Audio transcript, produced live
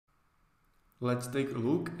Let's take a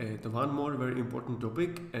look at one more very important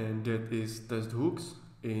topic, and that is test hooks.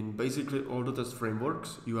 In basically all the test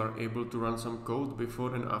frameworks, you are able to run some code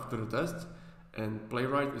before and after the test, and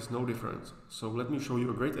Playwright is no different. So let me show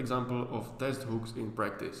you a great example of test hooks in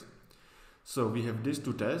practice. So we have these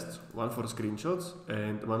two tests, one for screenshots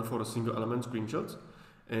and one for a single element screenshots.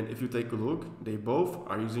 And if you take a look, they both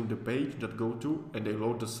are using the page.go-to and they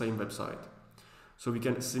load the same website. So we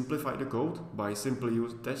can simplify the code by simply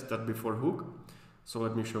use test.before hook. So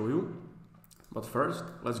let me show you. But first,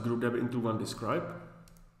 let's group them into one describe.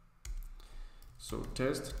 So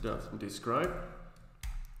test.describe.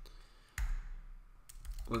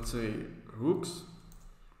 Let's say hooks.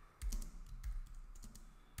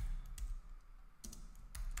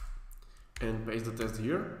 And paste the test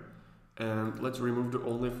here. And let's remove the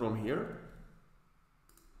only from here.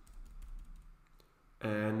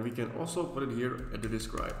 And we can also put it here at the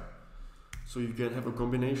describe. So you can have a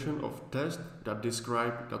combination of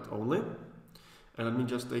test.describe.only. And let me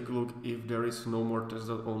just take a look if there is no more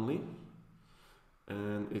test.only.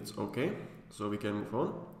 And it's okay. So we can move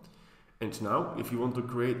on. And now, if you want to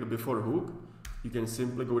create a before hook, you can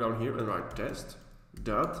simply go down here and write test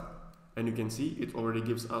dot. And you can see it already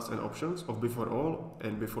gives us an options of before all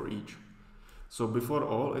and before each. So before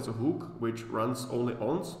all is a hook which runs only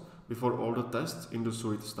once before all the tests in the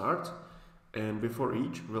suite start, and before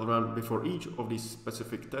each will run before each of these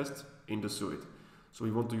specific tests in the suite. So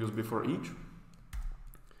we want to use before each.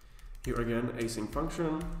 Here again, async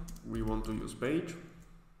function, we want to use page.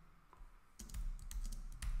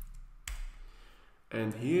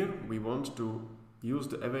 And here we want to use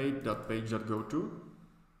the await.page.goto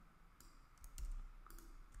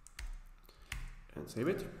and save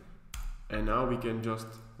it. And now we can just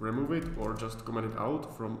remove it or just comment it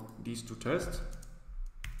out from these two tests.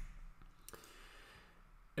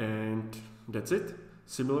 And that's it.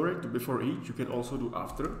 Similar to before each, you can also do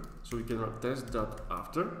after. So we can run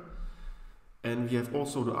test.after. And we have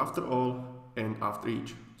also the after all and after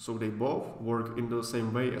each. So they both work in the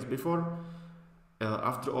same way as before.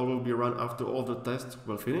 After all will be run after all the tests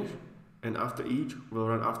will finish. And after each will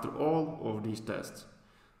run after all of these tests.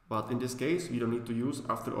 But in this case, you don't need to use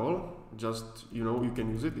after all. Just, you can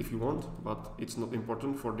use it if you want, but it's not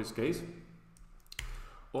important for this case.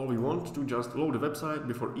 All we want to just load the website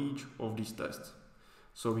before each of these tests.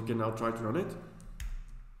 So we can now try to run it.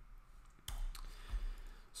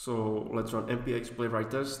 So let's run npx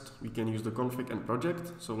playwright test. We can use the config and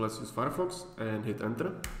project. So let's use Firefox and hit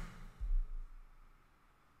enter.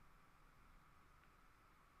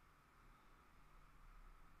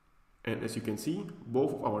 And as you can see,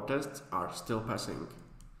 both of our tests are still passing.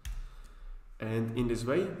 And in this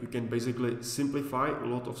way, you can basically simplify a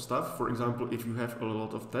lot of stuff. For example, if you have a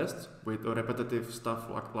lot of tests with a repetitive stuff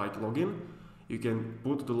like login, you can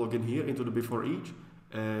put the login here into the before each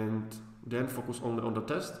and then focus only on the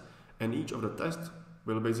test. And each of the tests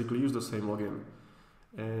will basically use the same login.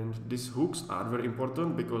 And these hooks are very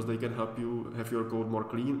important because they can help you have your code more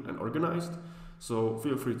clean and organized. So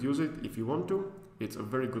feel free to use it if you want to. It's a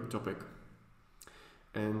very good topic.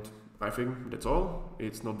 And I think that's all.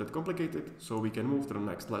 It's not that complicated, so we can move to the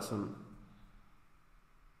next lesson.